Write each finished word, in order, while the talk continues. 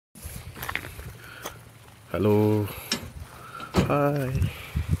Hello, hi.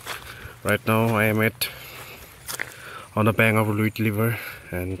 Right now I am on the bank of Louis River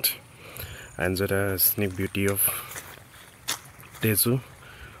and I enjoy the scenic beauty of Tezu.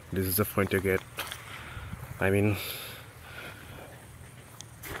 This is the point you get. I mean,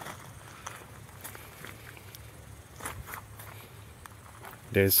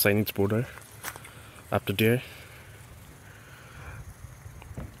 there is Chinese border up to there,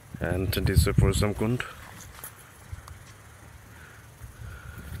 and this is a Pursam Kund.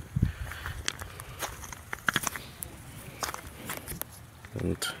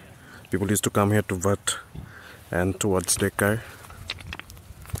 And people used to come here to vote and to watch their car.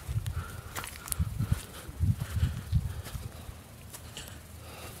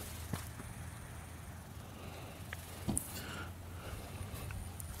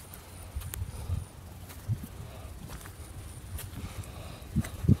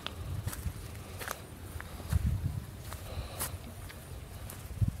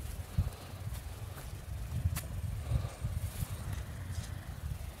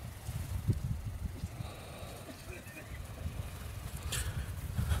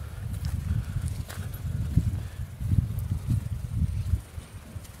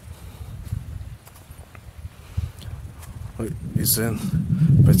 It's a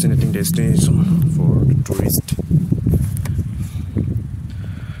fascinating destination for tourists.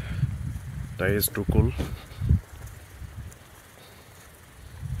 That is too cool.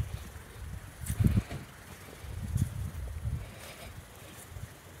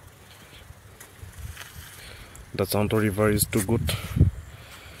 The Santo River is too good.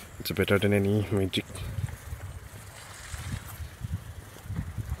 It's better than any magic.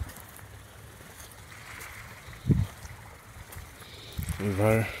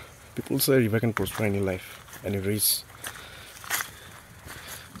 River, people say river can prosper any life, any race.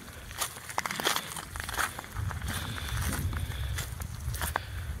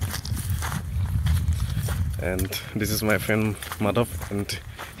 And this is my friend Madhav, and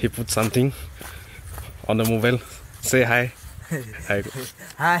he put something on the mobile. Say hi. Hi.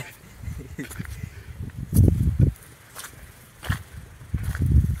 Hi.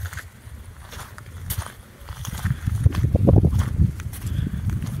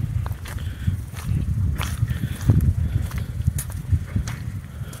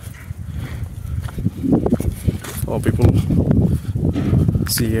 Oh, people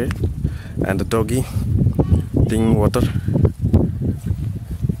see here, and the doggy drinking water.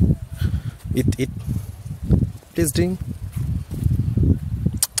 Eat, please drink.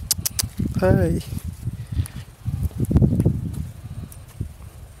 Hi.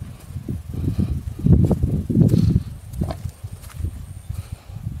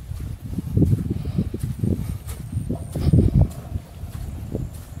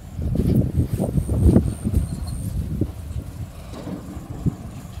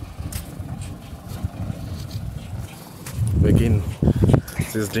 Begin.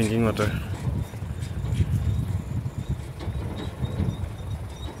 She's drinking water.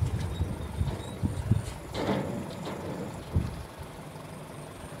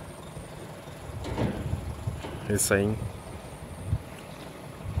 He's saying.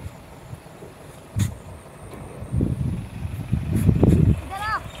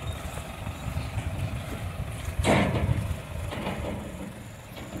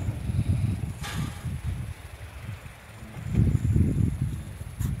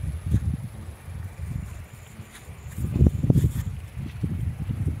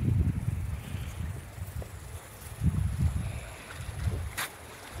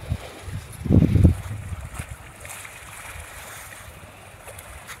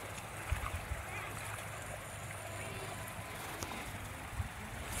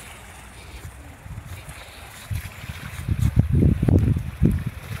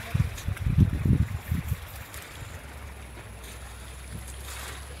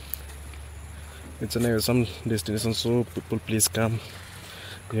 It's an awesome destination, so people please come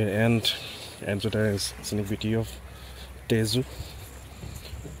here and enjoy the scenic beauty of Tezu.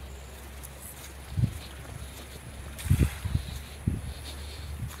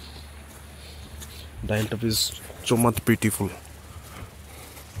 The hilltop is so much beautiful.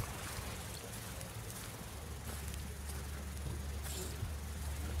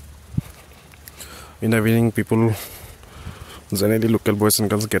 In the evening, people, generally local boys and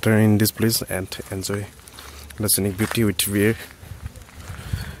girls, gather in this place and enjoy the scenic beauty which we are.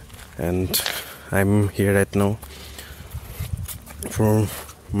 And I'm here right now for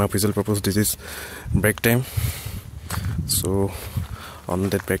my official purpose. This is break time, so on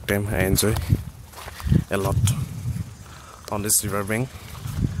that break time I enjoy a lot on this river bank.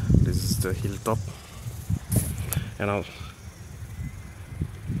 This is the hilltop. and all.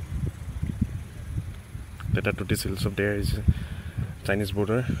 That to this hills of there is Chinese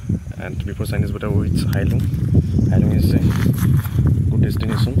border, and before Chinese border it's Hailung. Hailung is a good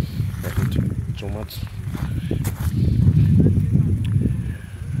destination, and so much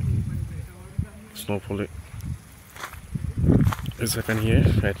snowfall is happening here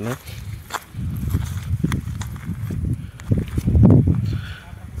right now.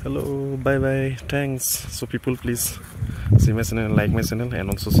 Hello, bye bye, thanks. So people, please see my channel, like my channel, and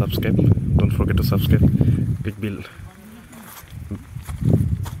also subscribe. Don't forget to subscribe. Click bell.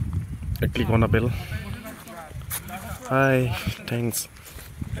 Click on a bell. Hi, thanks.